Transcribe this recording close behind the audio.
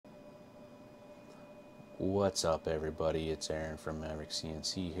What's up, everybody? It's Aaron from Maverick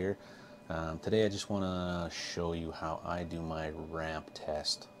CNC here. Today I just want to show you how I do my ramp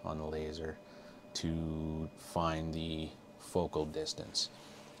test on the laser to find the focal distance.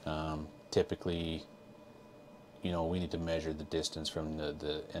 Typically, we need to measure the distance from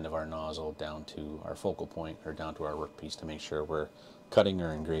the end of our nozzle down to our focal point or down to our workpiece to make sure we're cutting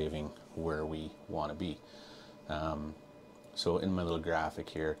or engraving where we want to be. So in my little graphic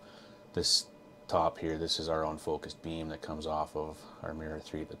here, this top here, this is our unfocused beam that comes off of our mirror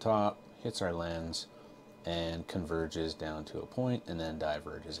 3 at the top, hits our lens, and converges down to a point and then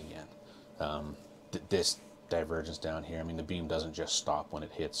diverges again. This divergence down here, the beam doesn't just stop when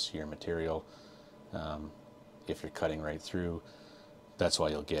it hits your material. If you're cutting right through, that's why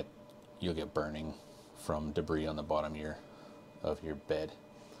you'll get burning from debris on the bottom of your bed.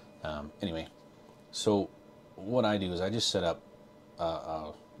 Anyway, so what I do is I just set up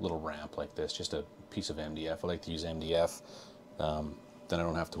a little ramp like this, just a piece of MDF. I like to use MDF, then I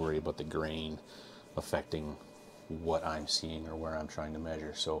don't have to worry about the grain affecting what I'm seeing or where I'm trying to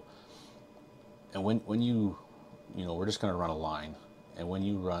measure. So, and when we're just going to run a line, and when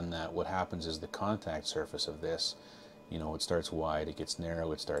you run that, what happens is the contact surface of this, it starts wide, it gets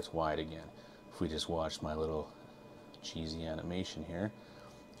narrow, it starts wide again. If we just watch my little cheesy animation here,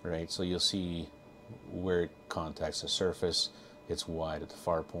 right, so you'll see where it contacts the surface, it's wide at the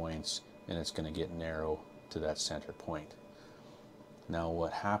far points, and it's going to get narrow to that center point. Now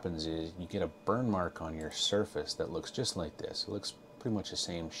what happens is you get a burn mark on your surface that looks just like this. It looks pretty much the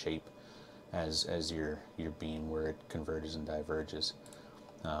same shape as your beam where it converges and diverges.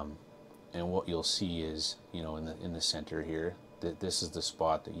 And what you'll see is, in the center here, that this is the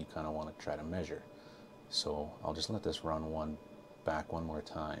spot that you kind of want to try to measure. So I'll just let this run back one more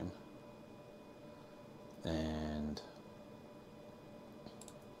time. And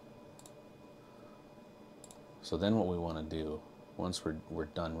so then what we want to do, once we're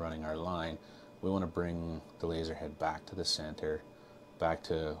done running our line, we want to bring the laser head back to the center, back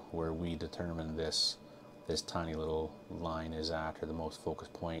to where we determine this tiny little line is at, or the most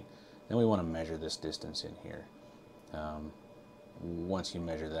focused point. Then we want to measure this distance in here. Once you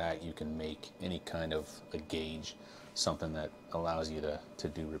measure that, you can make any kind of a gauge, something that allows you to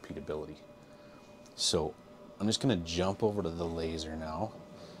do repeatability. So I'm just going to jump over to the laser now,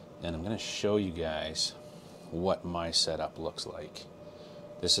 and I'm going to show you guys what my setup looks like.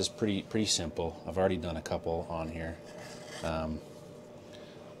 This is pretty simple. I've already done a couple on here.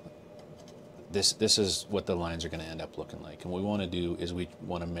 This is what the lines are going to end up looking like. And what we want to do is we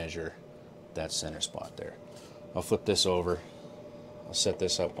want to measure that center spot there. I'll flip this over. I'll set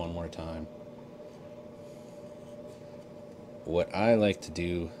this up one more time. What I like to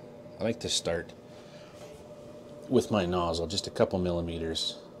do, I like to start with my nozzle just a couple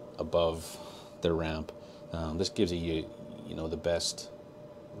millimeters above the ramp. This gives you the best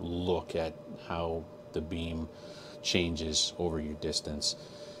look at how the beam changes over your distance.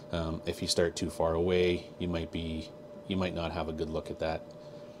 If you start too far away, you might not have a good look at that.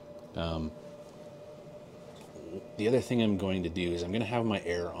 The other thing I'm going to do is I'm going to have my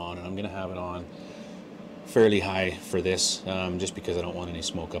air on, and I'm going to have it on fairly high for this, just because I don't want any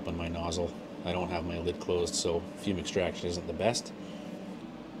smoke up on my nozzle. I don't have my lid closed, so fume extraction isn't the best.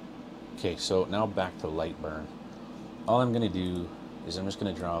 Okay, so now back to light burn. All I'm going to do is I'm just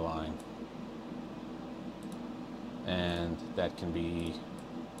going to draw a line, and that can be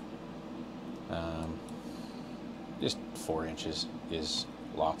just 4 inches is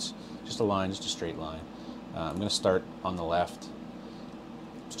lots. Just a line, just a straight line. I'm going to start on the left.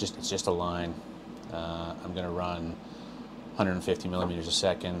 It's just a line. I'm going to run 150 millimeters a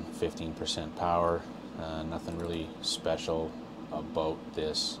second, 15% power. Nothing really special about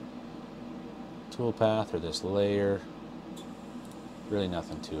this toolpath or this layer. Really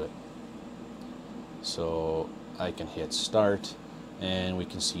nothing to it. So I can hit start, and we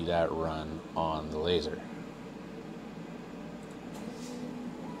can see that run on the laser.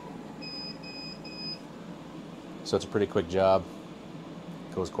 So it's a pretty quick job.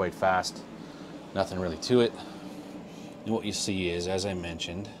 It goes quite fast. Nothing really to it. And what you see is, as I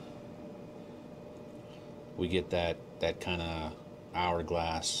mentioned, we get that kind of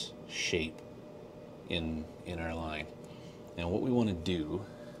hourglass shape in our line. And what we want to do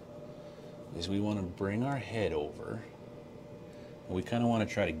is we want to bring our head over, and we kind of want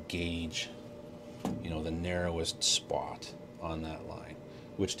to try to gauge, the narrowest spot on that line,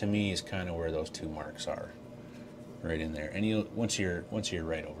 which to me is kind of where those two marks are, right in there. And once you're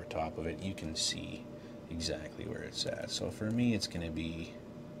right over top of it, you can see exactly where it's at. So for me, it's going to be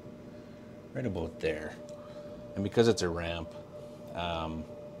right about there. And because it's a ramp,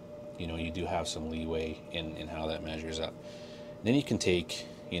 you know, you do have some leeway in how that measures up. Then you can take,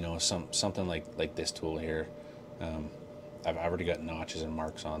 you know, something like this tool here. I've already got notches and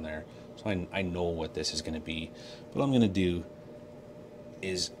marks on there, so I know what this is going to be. What I'm going to do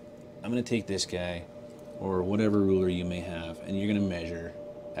is I'm going to take this guy, or whatever ruler you may have, and you're going to measure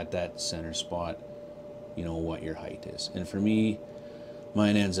at that center spot, you know, what your height is. And for me,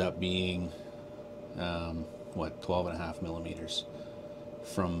 mine ends up being 12.5 millimeters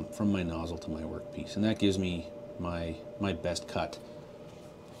from my nozzle to my workpiece, and that gives me my best cut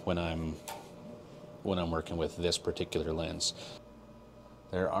when I'm working with this particular lens.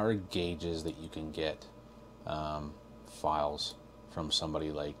 There are gauges that you can get, files from somebody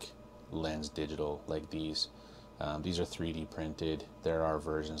like Lens Digital, like these. These are 3D printed. There are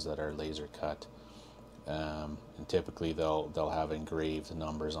versions that are laser cut, and typically they'll have engraved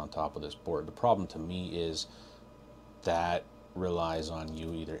numbers on top of this board. The problem to me is that relies on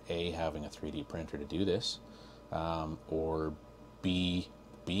you either A, having a 3D printer to do this, or B,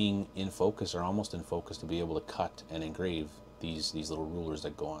 being in focus or almost in focus to be able to cut and engrave these little rulers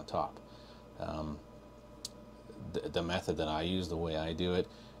that go on top. The method that I use, the way I do it,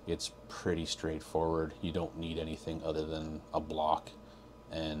 it's pretty straightforward. You don't need anything other than a block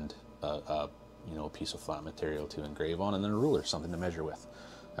and a piece of flat material to engrave on, and then a ruler, something to measure with.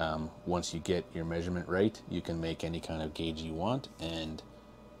 Once you get your measurement right, you can make any kind of gauge you want and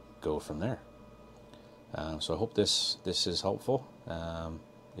go from there. So I hope this is helpful.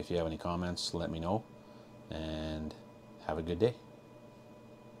 If you have any comments, let me know, and have a good day.